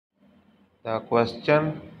The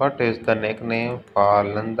question: what is the nickname for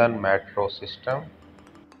London metro system?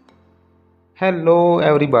 Hello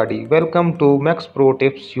everybody, welcome to Max Pro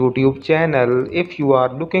Tips YouTube channel. If you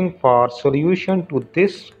are looking for solution to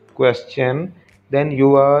this question, then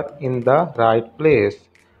you are in the right place.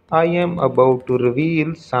 I am about to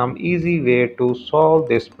reveal some easy way to solve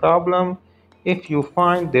this problem. If you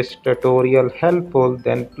find this tutorial helpful,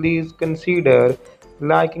 then please consider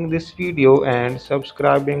liking this video and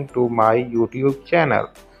subscribing to my YouTube channel.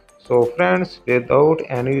 So friends, without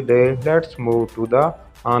any delay, let's move to the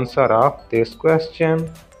answer of this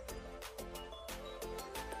question.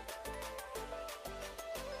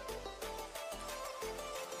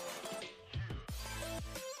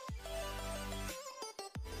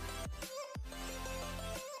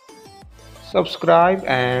 Subscribe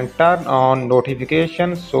and turn on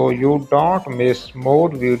notifications so you don't miss more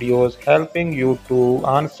videos helping you to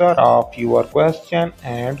answer of your question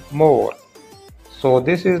and more. So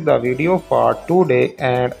this is the video for today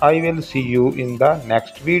and I will see you in the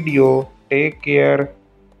next video. Take care.